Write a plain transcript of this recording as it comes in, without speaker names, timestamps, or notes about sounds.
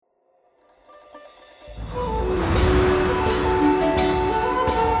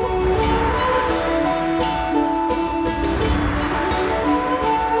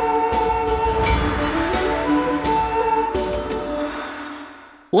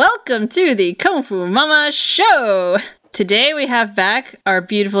Welcome to the Kung Fu Mama Show! Today we have back our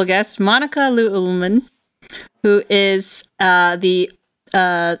beautiful guest, Monica Lu Ullman, who is the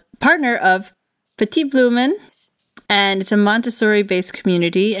partner of Petit Blumen, and it's a Montessori-based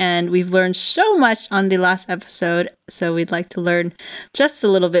community, and we've learned so much on the last episode, so we'd like to learn just a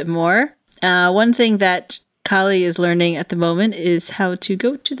little bit more. One thing that Kali is learning at the moment is how to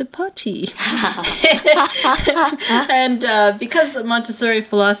go to the potty. And because the Montessori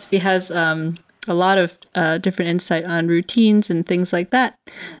philosophy has a lot of different insight on routines and things like that,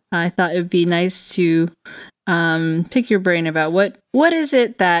 I thought it would be nice to pick your brain about what is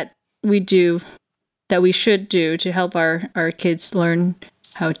it that we do, that we should do to help our kids learn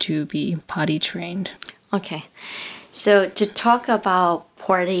how to be potty trained. Okay. So to talk about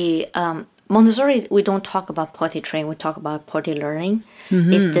potty, Montessori, we don't talk about potty training, we talk about potty learning.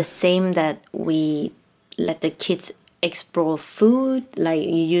 Mm-hmm. It's the same that we let the kids explore food, like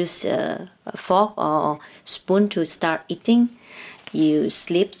you use a fork or spoon to start eating. You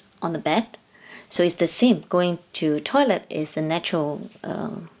sleep on the bed. So it's the same. Going to toilet is a natural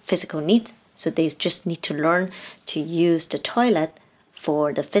physical need. So they just need to learn to use the toilet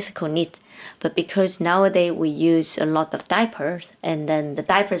for the physical need. But because nowadays we use a lot of diapers, and then the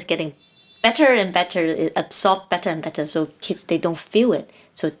diapers getting better and better, it absorbs better and better, so kids, they don't feel it,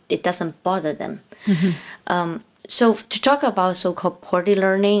 so it doesn't bother them. Mm-hmm. So to talk about so-called potty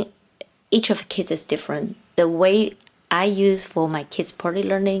learning, each of the kids is different. The way I use for my kids' potty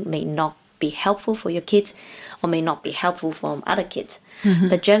learning may not be helpful for your kids, or may not be helpful for other kids. Mm-hmm.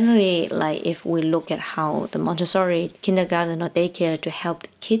 But generally, like if we look at how the Montessori kindergarten or daycare to help the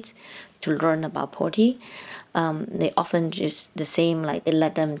kids to learn about potty, they often just the same, like they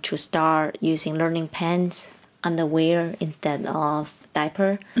let them to start using learning pants, underwear instead of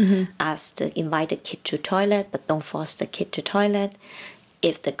diaper, as to invite the kid to toilet, but don't force the kid to toilet.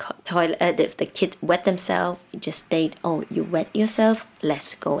 If the if the kid wet themselves, you just state, "Oh, you wet yourself.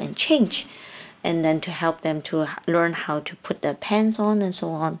 Let's go and change," and then to help them to learn how to put their pants on and so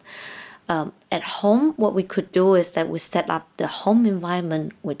on. At home, what we could do is that we set up the home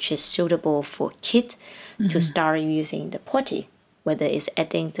environment which is suitable for kids to start using the potty, whether it's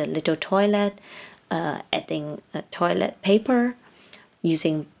adding the little toilet, adding toilet paper,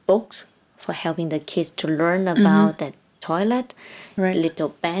 using books for helping the kids to learn about the toilet, right. Little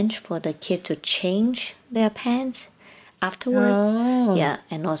bench for the kids to change their pants afterwards. Oh. Yeah,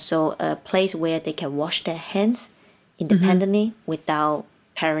 and also a place where they can wash their hands independently without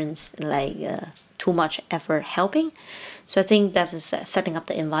parents too much effort helping. So I think that is setting up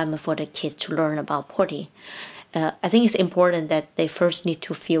the environment for the kids to learn about potty. I think it's important that they first need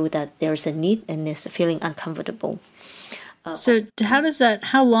to feel that there's a need and is feeling uncomfortable. So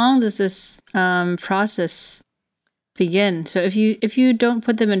how long does this process begin? So if you don't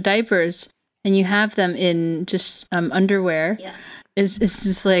put them in diapers and you have them in just underwear, yeah. Is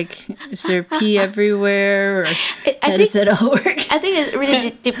this like, is there pee everywhere, or how does it all work? I think it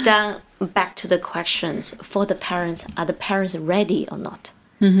really deep down back to the questions for the parents. Are the parents ready or not?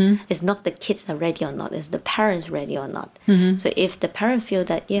 Mm-hmm. It's not the kids are ready or not. It's the parents ready or not. Mm-hmm. So if the parent feel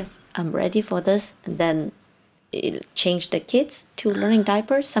that, yes, I'm ready for this, then it change the kids to learning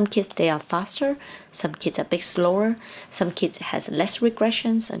diapers. Some kids, they are faster. Some kids are a bit slower. Some kids has less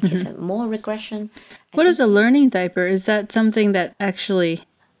regression. Some kids have more regression. What is a learning diaper? Is that something that actually...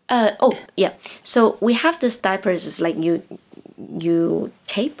 yeah. So we have this diapers. It's like you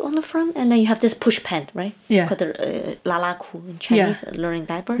tape on the front, and then you have this push pen, right? Yeah. Called the la ku in Chinese, learning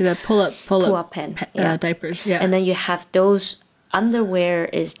diaper. The pull up pen. Diapers, yeah. And then you have those underwear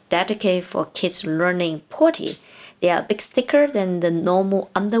is dedicated for kids learning potty. They are a bit thicker than the normal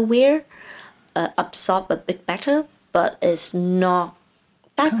underwear, absorb a bit better, but it's not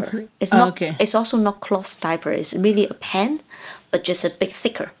diaper. It's not. Okay. It's also not cloth diaper. It's really a pen, but just a bit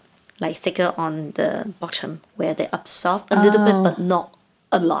thicker, like thicker on the bottom where they absorb a little bit, but not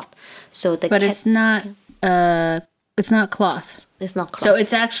a lot. So it's not. It's not cloth. It's not cloth. So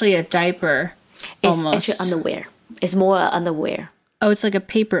it's actually a diaper. It's almost. Actually underwear. It's more underwear. Oh, it's like a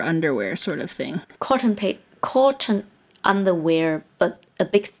paper underwear sort of thing. Cotton underwear, but a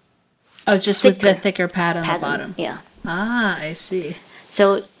big. Oh, just thicker, with the thicker pad on the bottom. Yeah. Ah, I see.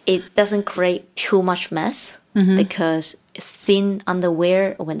 So it doesn't create too much mess because thin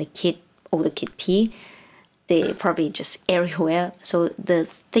underwear, when the kid pee, they probably just everywhere. So the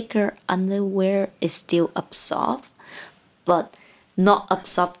thicker underwear is still absorbed, but not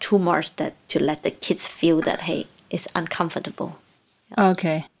absorb too much that to let the kids feel that, hey, it's uncomfortable. Yeah.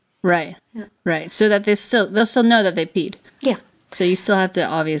 Okay. Right. Yeah. Right. So that they'll still know that they peed. Yeah. So you still have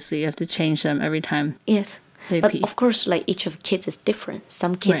to change them every time. Yes. they But pee. of course, like each of kids is different.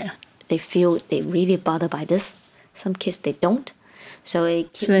 Some kids, Right. they feel they really bothered by this. Some kids, they don't. So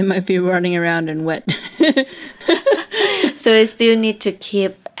So they might be running around in wet. so I still need to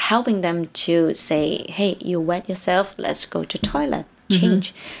keep helping them to say, hey, you wet yourself, let's go to toilet,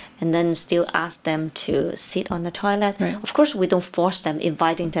 change. And then still ask them to sit on the toilet. Right. Of course, we don't force them,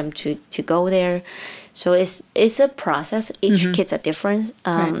 inviting them to go there. So it's a process. Each kids are different.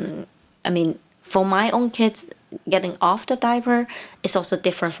 I mean, for my own kids, getting off the diaper is also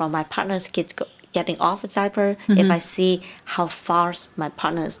different from my partner's kids getting off the diaper. If I see how fast my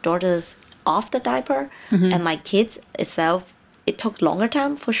partner's daughter's off the diaper and my kids itself, it took longer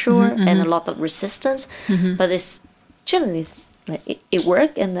time for sure and a lot of resistance, but it's generally like it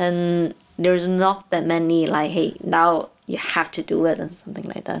worked, and then there's not that many like, hey, now you have to do it and something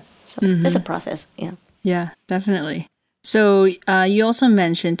like that. So it's a process. Yeah. Yeah, definitely. So you also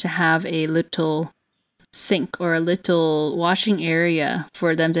mentioned to have a little sink or a little washing area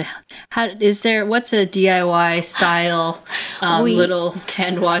for them to. What's a DIY style little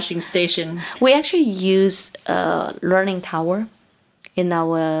hand washing station? We actually use a learning tower in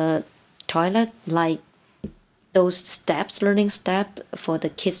our toilet, like those steps, learning step for the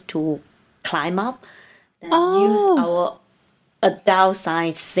kids to climb up. Then use our adult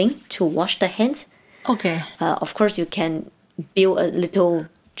size sink to wash the hands. Okay. Of course, you can build a little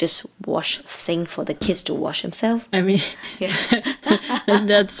just wash sink for the kids to wash themselves. I mean,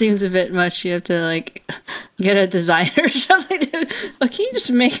 that seems a bit much. You have to like get a designer or something. Can you just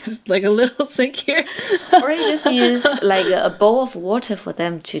make like a little sink here? Or you just use like a bowl of water for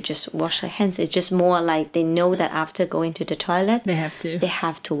them to just wash their hands. It's just more like they know that after going to the toilet, They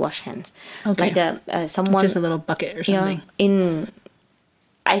have to. wash hands. Okay. Like someone Just a little bucket or something.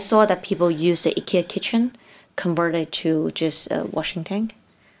 I saw that people use the IKEA kitchen converted to just a washing tank.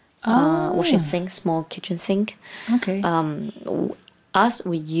 Washing sink, small kitchen sink. Okay.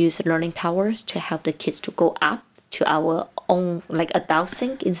 We use learning towers to help the kids to go up to our own like adult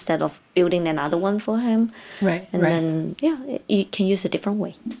sink instead of building another one for him. Right. And then you can use a different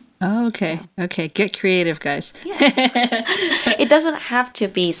way. Oh, okay. Okay. Get creative, guys. It doesn't have to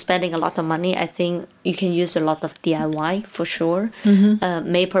be spending a lot of money. I think you can use a lot of DIY for sure.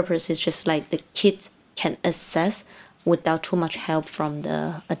 Main purpose is just like the kids can access without too much help from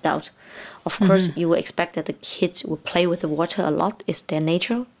the adult. Of course, you will expect that the kids will play with the water a lot. It's their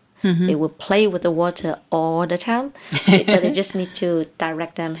nature. They will play with the water all the time. But they just need to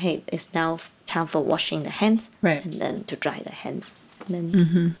direct them, hey, it's now time for washing the hands. Right. And then to dry the hands. And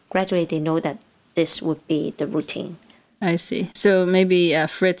then gradually they know that this would be the routine. I see. So maybe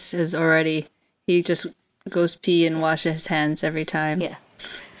Fritz he just goes pee and washes his hands every time. Yeah.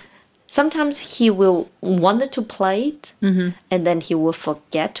 Sometimes he will want to play it, and then he will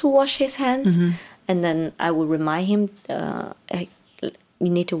forget to wash his hands. And then I will remind him, you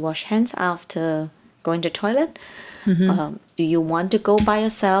need to wash hands after going to toilet. Do you want to go by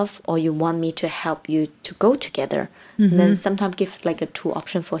yourself, or you want me to help you to go together? And then sometimes give like a two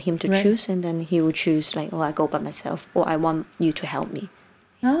option for him to choose, and then he will choose like, oh, I go by myself, or I want you to help me.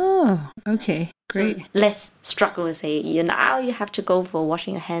 Oh, okay. Great. So less struggle to say, now you have to go for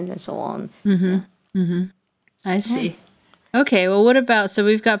washing your hands and so on. I see. Okay, well, what about, so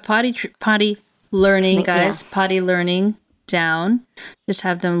we've got potty learning, guys, potty learning down. Just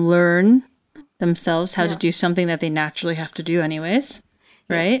have them learn themselves how to do something that they naturally have to do anyways,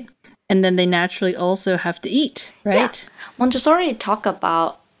 right? And then they naturally also have to eat, right? Yeah. Montessori talk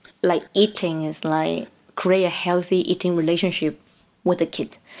about like eating is like create a healthy eating relationship with the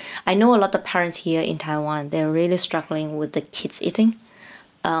kid. I know a lot of parents here in Taiwan, they're really struggling with the kids eating.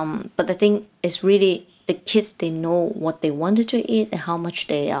 But the thing is really the kids, they know what they wanted to eat and how much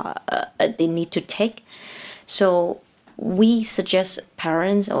they need to take. So we suggest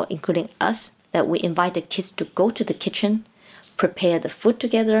parents, or including us, that we invite the kids to go to the kitchen, prepare the food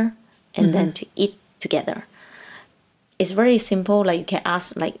together, and then to eat together. It's very simple. Like you can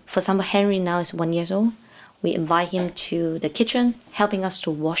ask, like for example, Henry now is 1 year old. We invite him to the kitchen, helping us to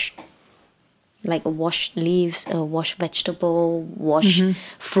wash leaves, wash vegetable, wash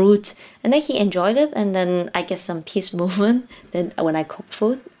fruit, and then he enjoyed it. And then I get some peace movement. Then when I cook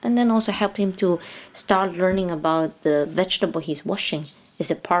food, and then also help him to start learning about the vegetable he's washing. Is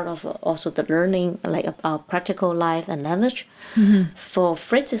a part of also the learning, like about practical life and language. For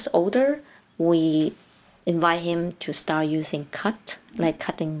Fritz is older, we invite him to start using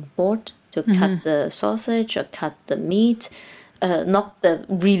cutting board to cut the sausage or cut the meat. Not the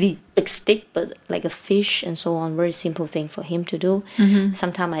really big stick, but like a fish and so on. Very simple thing for him to do.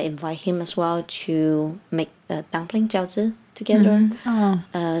 Sometimes I invite him as well to make dumpling 饺子. together,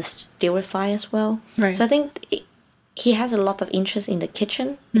 Oh, stir fry as well. Right. So I think he has a lot of interest in the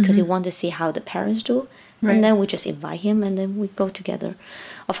kitchen because he wants to see how the parents do. Right. And then we just invite him and then we go together.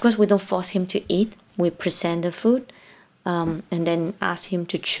 Of course, we don't force him to eat. We present the food and then ask him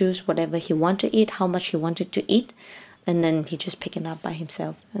to choose whatever he wants to eat, how much he wanted to eat. And then he just pick it up by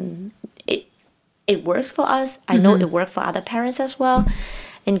himself. And it works for us. I know it worked for other parents as well.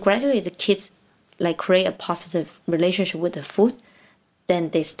 And gradually the kids like create a positive relationship with the food. Then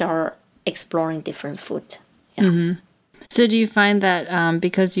they start exploring different food. Yeah. so do you find that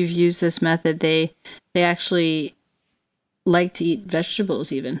because you've used this method, they actually like to eat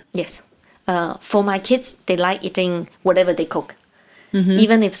vegetables even? Yes. For my kids, they like eating whatever they cook.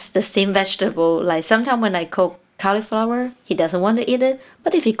 Even if it's the same vegetable. Like sometimes when I cook cauliflower, he doesn't want to eat it.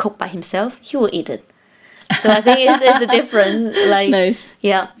 But if he cook by himself, he will eat it. So I think it's a difference. Like, Nice.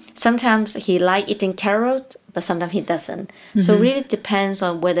 yeah. Sometimes he like eating carrot, but sometimes he doesn't. So it really depends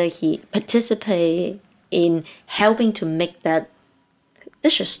on whether he participate in helping to make that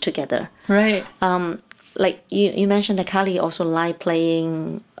dishes together. Right. Like you mentioned that Kali also like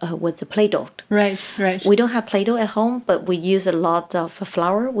playing with the Play-Doh. Right. Right. We don't have Play-Doh at home, but we use a lot of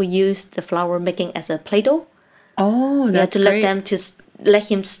flour. We use the flour making as a Play-Doh. Oh, that's to great. let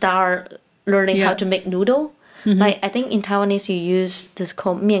him start learning how Yeah. to make noodle. Like I think in Taiwanese you use this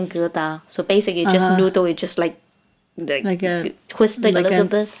called 面疙瘩. So basically just noodle is just like twisting like a little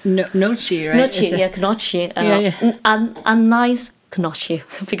bit. Nochi, right? Gnocchi, Is it- yeah, gnocchi. Yeah. A nice gnocchi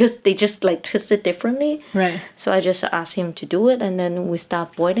because they just like twist it differently. Right. So I just asked him to do it, and then we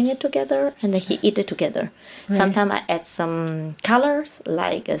start boiling it together, and then he eat it together. Sometimes I add some colors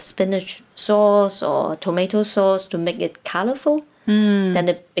like a spinach sauce or tomato sauce to make it colorful. Then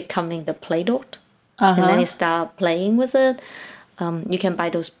it becoming the Play-Doh, and then he start playing with it. You can buy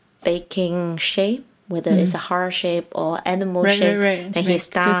those baking shape, whether it's a heart shape or animal Right, shape. right, right. Then To he make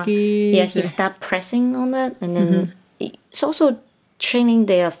start, cookies he or- start pressing on that, and then it's also training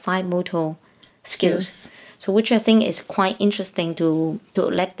their fine motor skills. So which I think is quite interesting to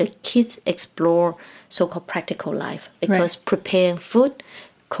let the kids explore so-called practical life because preparing food,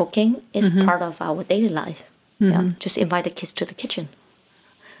 cooking is part of our daily life. Yeah, just invite the kids to the kitchen.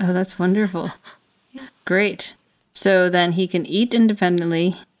 Oh, that's wonderful. Great. So then he can eat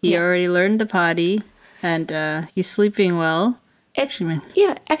independently. He already learned the potty, and he's sleeping well.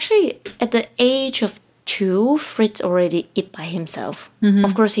 Actually, at the age of 2, Fritz already eat by himself.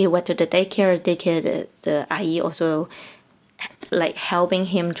 Of course, he went to the daycare. The IE also like helping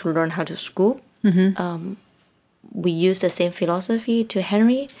him to learn how to scoop. We use the same philosophy to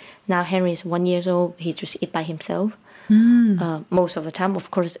Henry. Now Henry is 1 year old. He just eat by himself. Most of the time,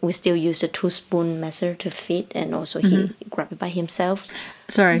 of course, we still use the 2-spoon method to feed, and also he grab it by himself.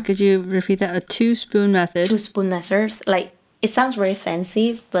 Sorry, could you repeat that? A 2-spoon method. 2-spoon methods, like it sounds very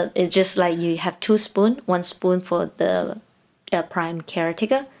fancy, but it's just like you have 2 spoons, 1 spoon for the prime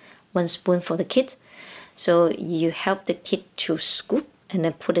caretaker, 1 spoon for the kid. So you help the kid to scoop and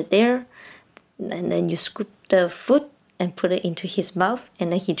then put it there, and then you scoop the food and put it into his mouth,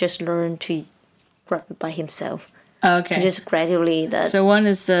 and then he just learned to grab it by himself. Okay. Just gradually that. So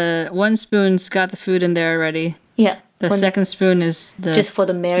one spoon's got the food in there already. Yeah. The second spoon is the just for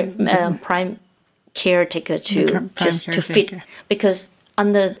the prime caretaker to just to feed, caretaker. because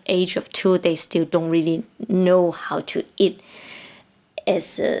under the age of 2 they still don't really know how to eat.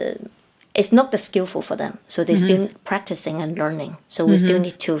 It's not that skillful for them, so they're still practicing and learning. So we still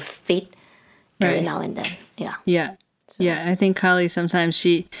need to feed every Right. now and then. Yeah. Yeah. Yeah, I think Kali sometimes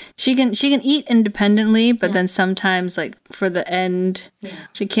she can eat independently, but then sometimes like for the end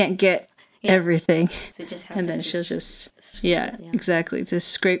she can't get everything. So just have And to then she'll just yeah, yeah. exactly. Just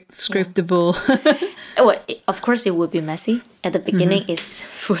scrape the bowl. Of course it would be messy. At the beginning it's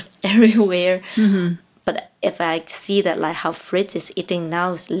food everywhere. But if I see that like how Fritz is eating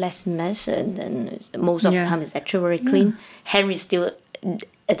now is less mess, and then most of the time it's actually very clean. Henry's still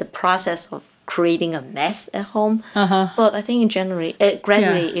at the process of creating a mess at home. But I think in generally,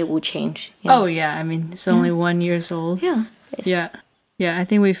 gradually it will change. Yeah. Oh yeah, I mean it's only 1 year old. Yeah. Yeah, I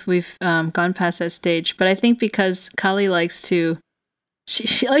think we've gone past that stage, but I think because Kali likes to,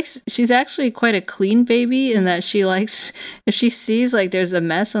 she's actually quite a clean baby in that she likes, if she sees like there's a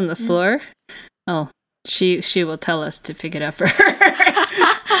mess on the floor, she will tell us to pick it up for her.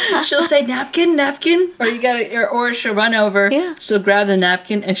 She'll say napkin, or you gotta, or she'll run over. Yeah. She'll grab the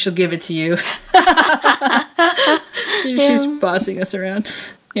napkin and she'll give it to you. She's bossing us around.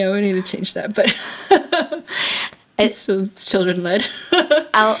 Yeah, we need to change that, but. It's so children led.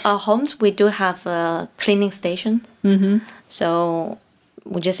 Our homes, we do have a cleaning station. So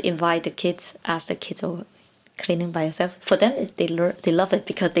we just invite the kids, ask the kids, cleaning by yourself. For them, they love it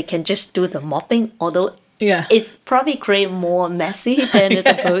because they can just do the mopping, although Yeah. it's probably create more messy than it's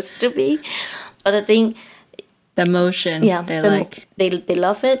supposed to be. But I think, The motion they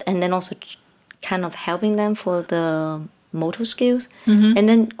love it, and then also kind of helping them for the motor skills. And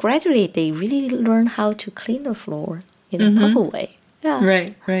then gradually they really learn how to clean the floor in a proper way. Yeah.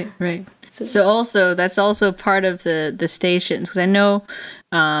 Right. So also that's also part of the stations, because I know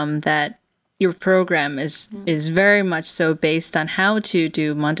that your program is very much so based on how to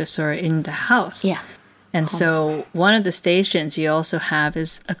do Montessori in the house. Yeah. And so one of the stations you also have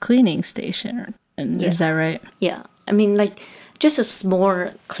is a cleaning station. And is that right? Yeah. I mean, like, just a small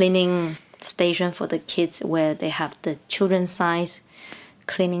cleaning station for the kids where they have the children's size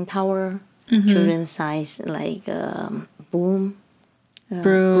cleaning tower, children's size, like, broom,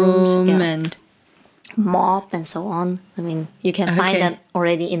 brooms, and mop, and so on. I mean, you can find that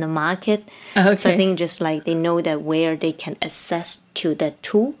already in the market. Okay. So I think just like they know that where they can access to that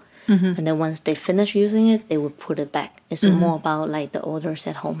tool. And then once they finish using it, they will put it back. It's more about like the orders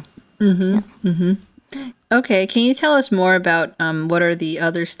at home. Okay, can you tell us more about what are the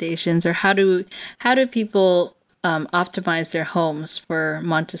other stations, or how do people optimize their homes for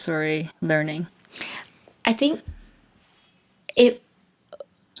Montessori learning? I think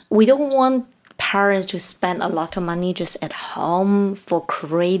we don't want parents to spend a lot of money just at home for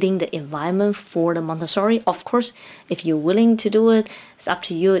creating the environment for the Montessori. Of course, if you're willing to do it, it's up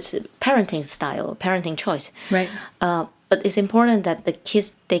to you. It's a parenting style, parenting choice. Right. But it's important that the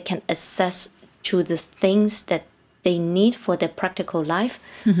kids, they can access to the things that they need for their practical life,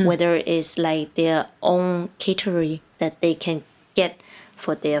 whether it's like their own category that they can get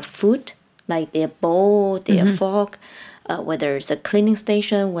for their food, like their bowl, their fork, whether it's a cleaning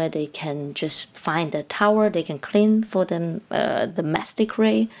station where they can just find the tower, they can clean for them, the domestic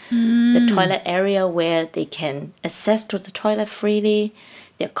ray, the toilet area where they can access to the toilet freely,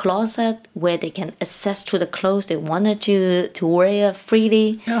 their closet where they can access to the clothes they wanted to wear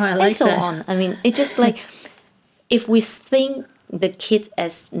freely, I like and so that. on. I mean, it's just like, if we think the kids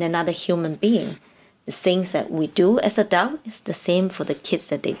as another human being, the things that we do as adults is the same for the kids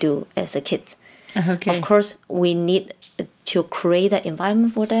that they do as a kid. Okay. Of course, we need to create that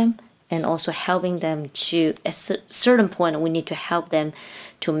environment for them, and also helping them to, at a certain point, we need to help them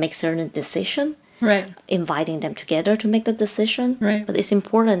to make certain decision. Right. Inviting them together to make the decision. Right. But it's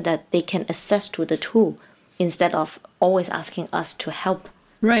important that they can access to the tool instead of always asking us to help.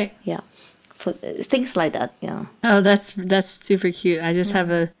 Right. Yeah. For things like that. Yeah. Oh, that's super cute. I just have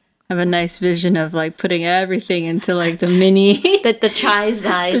a nice vision of like putting everything into like the mini The child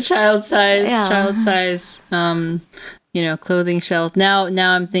size. the child size Yeah. clothing shelf. Now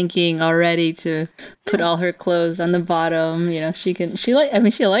I'm thinking already to put all her clothes on the bottom. She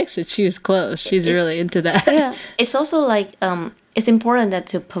likes to choose clothes. She's really into that. Yeah. It's also like it's important that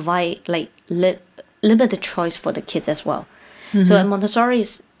to provide like limited choice for the kids as well. So at Montessori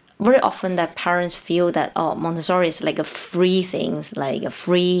is very often that parents feel that Montessori is like a free things, like a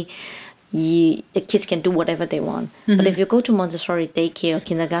free. The kids can do whatever they want. But if you go to Montessori daycare or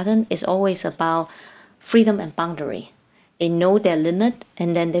kindergarten, it's always about freedom and boundary. They know their limit,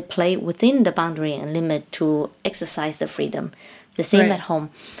 and then they play within the boundary and limit to exercise the freedom. The same Right. at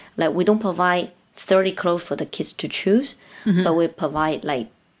home. Like, we don't provide 30 clothes for the kids to choose, but we provide like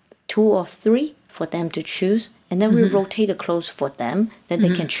 2 or 3 for them to choose, and then we rotate the clothes for them, then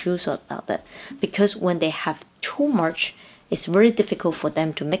they can choose about that. Because when they have too much, it's very difficult for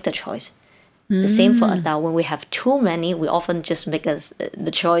them to make the choice. The same for adult. When we have too many, we often just make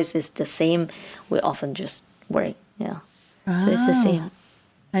the choice is the same. We often just worry. Yeah. So it's the same.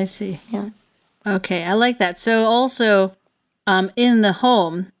 I see. Yeah. Okay, I like that. So also, in the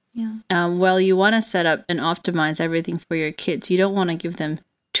home, well, you want to set up and optimize everything for your kids. You don't want to give them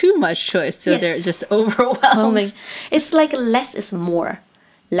too much choice, so Yes. they're just overwhelmed. It's like less is more.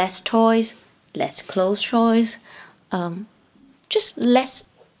 Less toys, less clothes choice, just less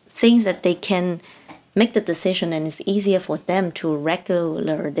things that they can make the decision, and it's easier for them to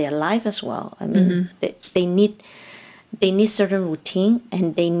regular their life as well. I mean, they need certain routine,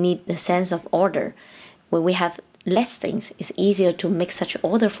 and they need the sense of order. When we have less things, it's easier to make such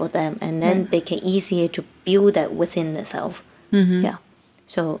order for them, and then they can easier to build that within themselves. Yeah.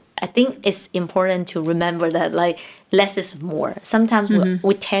 So I think it's important to remember that like less is more. Sometimes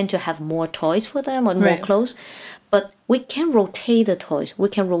we tend to have more toys for them or more Right. clothes, but we can rotate the toys. We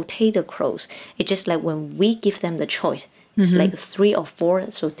can rotate the clothes. It's just like when we give them the choice, it's like 3 or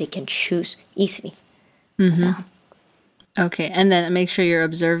 4, so they can choose easily. Yeah. Okay, and then make sure you're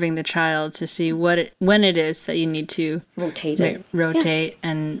observing the child to see when it is that you need to Rotate it. rotate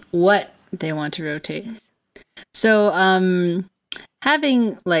and what they want to rotate. So,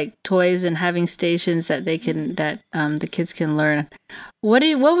 having like toys and having stations that they can the kids can learn. What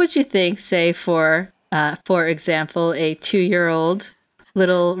would you think? Say for example, a 2-year-old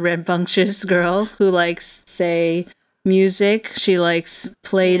little rambunctious girl who likes, say, music. She likes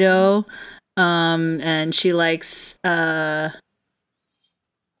Play-Doh, and she likes a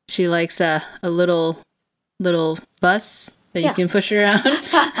little bus that you Yeah. can push around.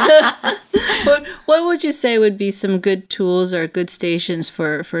 What would you say would be some good tools or good stations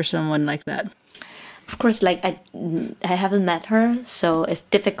for someone like that? Of course, like I haven't met her, so it's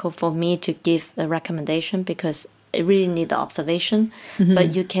difficult for me to give a recommendation because it really need the observation.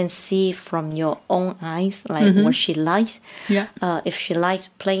 But you can see from your own eyes, like what she likes. Yeah. If she likes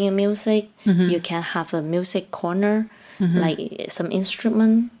playing music, you can have a music corner, like some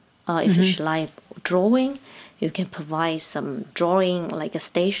instrument. If she like drawing, you can provide some drawing like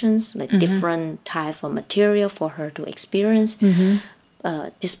stations, like different type of material for her to experience.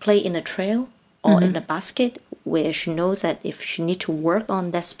 Display in a trail or in a basket where she knows that if she need to work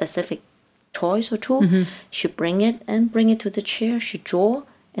on that specific toys or tool, she bring it to the chair, she draw,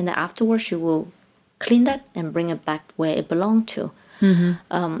 and then afterwards she will clean that and bring it back where it belonged to.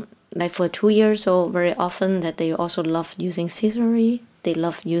 Like for 2 years old, very often that they also love using scissors, they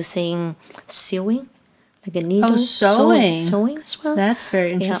love using sewing, like a needle. Sewing as well. That's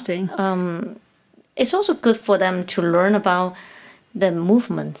very interesting. It's also good for them to learn about the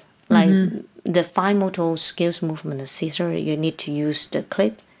movement, like the fine motor skills movement. The scissor, you need to use the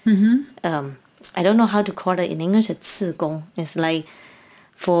clip. I don't know how to call it in English. It's 刺工. It's like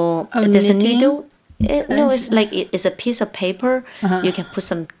there's a knitting? needle. It's like it's a piece of paper. You can put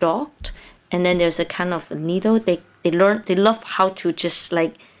some dot, and then there's a kind of needle. They love how to just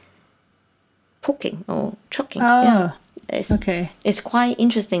like poking or choking. Oh, It's, okay. It's quite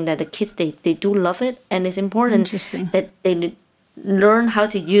interesting that the kids they do love it, and it's important Interesting. that they learn how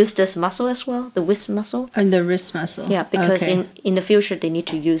to use this muscle as well, the wrist muscle. And the wrist muscle. Yeah, because Okay. in the future they need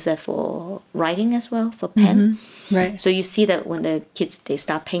to use that for writing as well, for pen. Right. So you see that when the kids they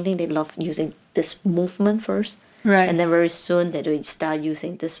start painting, they love using this movement first, Right. and then very soon they start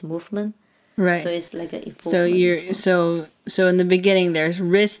using this movement. Right. So it's like an improvement. So as you're well. so in the beginning their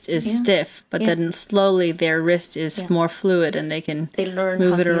wrist is stiff, but Yeah. then slowly their wrist is more fluid and they can They learn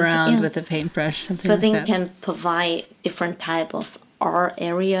move how it to use it, around yeah. with a paintbrush. Something So I like think that. can provide different type of art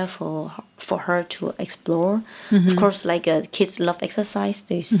area for her to explore. Of course, like kids love exercise.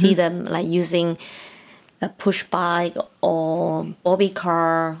 They see them like using a push bike or bobby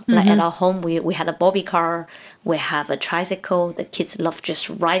car. Like at our home, we had a bobby car. We have a tricycle. The kids love just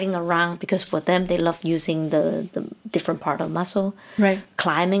riding around because for them they love using the different part of muscle. Right.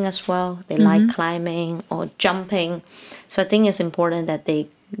 Climbing as well. They like climbing or jumping. So I think it's important that they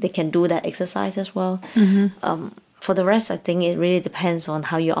can do that exercise as well. For the rest, I think it really depends on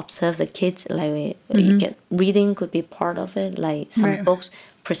how you observe the kids. Like you get reading could be part of it. Like some Right. books,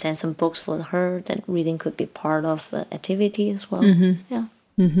 present some books for her. Then reading could be part of the activity as well. Yeah.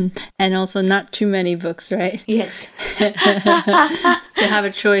 And also not too many books, right? Yes. To have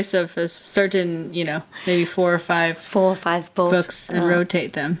a choice of a certain, maybe 4 or 5 4 or 5 books and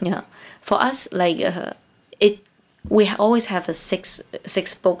rotate them. Yeah. For us, like we always have a six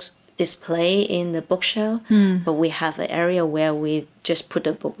books display in the bookshelf, but we have an area where we just put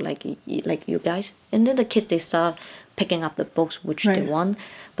a book like you guys, and then the kids they start picking up the books which they Right. want.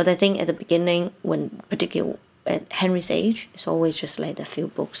 But I think at the beginning, when particularly at Henry's age, it's always just like a few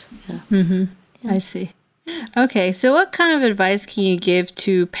books. Yeah. I see. Okay, so what kind of advice can you give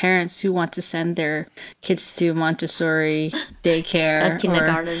to parents who want to send their kids to Montessori daycare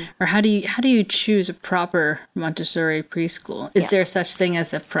Kindergarten. or how do you choose a proper Montessori preschool? Is there such thing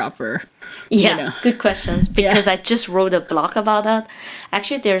as a proper? Yeah, good questions. Because I just wrote a blog about that.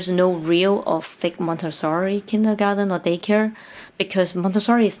 Actually, there's no real or fake Montessori kindergarten or daycare because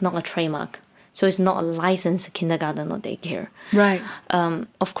Montessori is not a trademark. So it's not a licensed kindergarten or daycare. Right.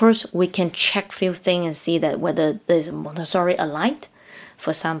 Of course, we can check few things and see that whether there's a Montessori aligned.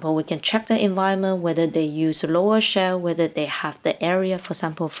 For example, we can check the environment, whether they use lower shell, whether they have the area, for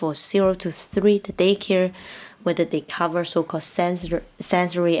example, for 0 to 3, the daycare, whether they cover so-called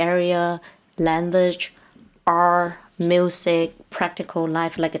sensory area, language, art, music, practical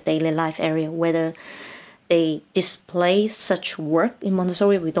life, like a daily life area, whether they display such work in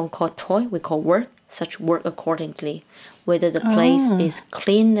Montessori. We don't call toy, we call work, such work accordingly, whether the place is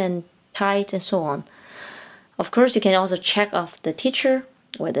clean and tight and so on. Of course, you can also check off the teacher,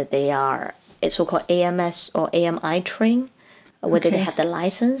 whether they are so-called AMS or AMI trained, whether they Okay. have the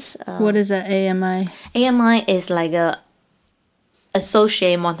license. What is that AMI? AMI is like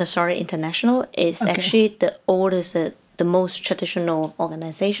Associate Montessori International is Okay. actually the oldest, the most traditional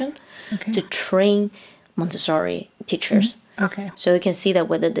organization Okay. to train Montessori teachers. Okay. So you can see that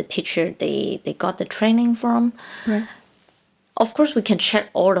whether the teacher they got the training from. Right. Of course, we can check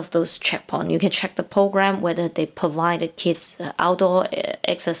all of those checkpoints. You can check the program, whether they provide the kids outdoor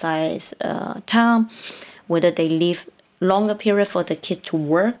exercise time, whether they leave longer period for the kid to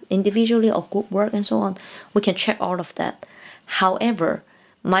work individually or group work and so on. We can check all of that. However,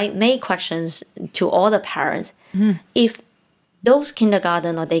 my main questions to all the parents, if those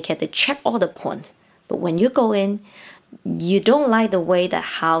kindergarten or daycare, they check all the points, but when you go in, you don't like the way that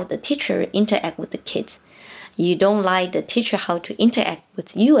how the teacher interact with the kids. You don't like the teacher how to interact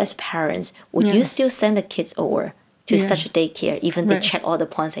with you as parents. Would Yeah. you still send the kids over to Yeah. such a daycare, even they Right. check all the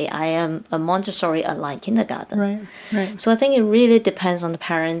points, say, I am a Montessori aligned kindergarten. Right. Right. So I think it really depends on the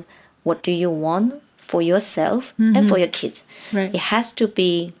parent. What do you want for yourself and for your kids? Right. It has to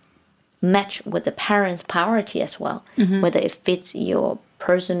be matched with the parent's priority as well, whether it fits your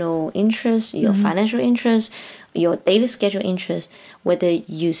personal interest, your financial interest, your daily schedule interest, whether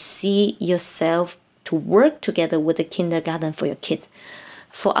you see yourself to work together with the kindergarten for your kids.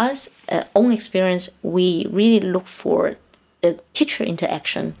 For us, own experience, we really look for the teacher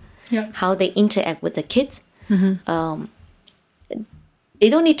interaction, Yeah. how they interact with the kids. They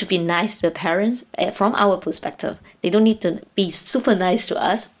don't need to be nice to the parents from our perspective. They don't need to be super nice to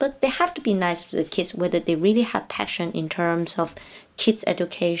us, but they have to be nice to the kids, whether they really have passion in terms of kids'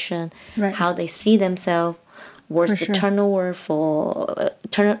 education, Right. how they see themselves, what's For the sure. turnover for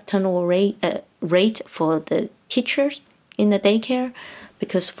turnover rate for the teachers in the daycare.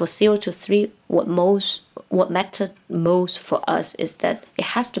 Because for 0 to 3, what matters most for us is that it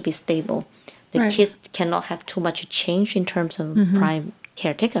has to be stable. The Right. kids cannot have too much change in terms of prime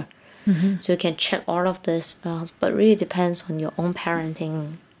caretaker. So you can check all of this, but really depends on your own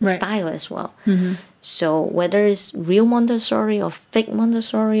parenting Right. style as well. So whether it's real Montessori or fake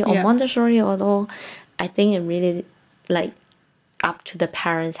Montessori or Yeah. Montessori or all, I think it really like up to the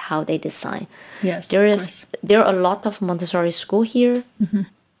parents how they design. Yes. There of is course. there are a lot of Montessori school here.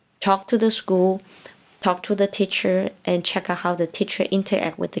 Talk to the school, talk to the teacher, and check out how the teacher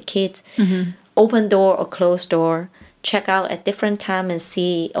interact with the kids. Open door or closed door. Check out at different time and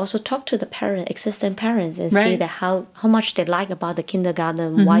see. Also talk to the existing parents, and see Right. that how much they like about the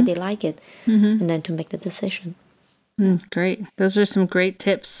kindergarten, why they like it, and then to make the decision. Great. Those are some great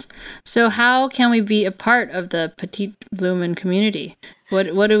tips. So how can we be a part of the Petite Blumen community?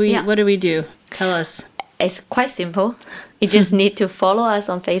 What do we Yeah. what do we do? Tell us. It's quite simple. You just need to follow us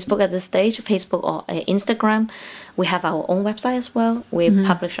on Facebook at this stage, Facebook or Instagram. We have our own website as well. We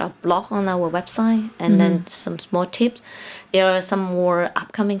publish our blog on our website, and then some small tips. There are some more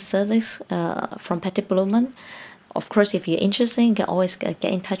upcoming service from Petite Blumen. Of course, if you're interested, you can always get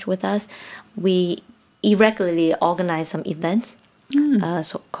in touch with us. We irregularly organize some events,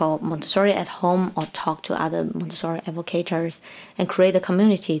 so called Montessori at Home, or talk to other Montessori advocates and create a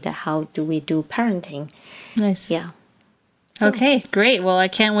community that how do we do parenting. Nice. Yeah. Okay, great. Well, I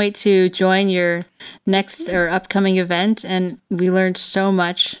can't wait to join your next or upcoming event, and we learned so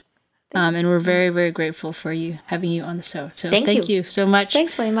much. And we're very, very grateful for you having you on the show. So Thank thank you. you so much.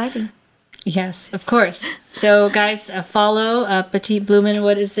 Thanks for inviting. Yes, of course. So, guys, follow Petite Blumen.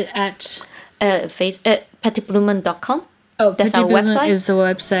 What is it at? Petiteblumen.com. Oh, That's our Petite Blumen website. is the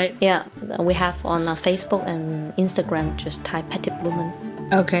website. Yeah, we have on Facebook and Instagram. Just type Petite Blumen.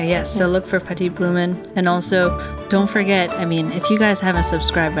 Okay, yes. So look for Petite Blumen. And also, don't forget, I mean, if you guys haven't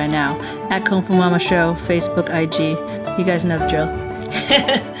subscribed by now, at Kung Fu Mama Show, Facebook, IG, you guys know the drill.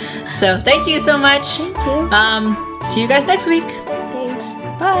 So thank you so much. Thank you. See you guys next week. Thanks.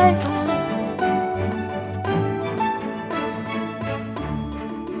 Bye. Bye.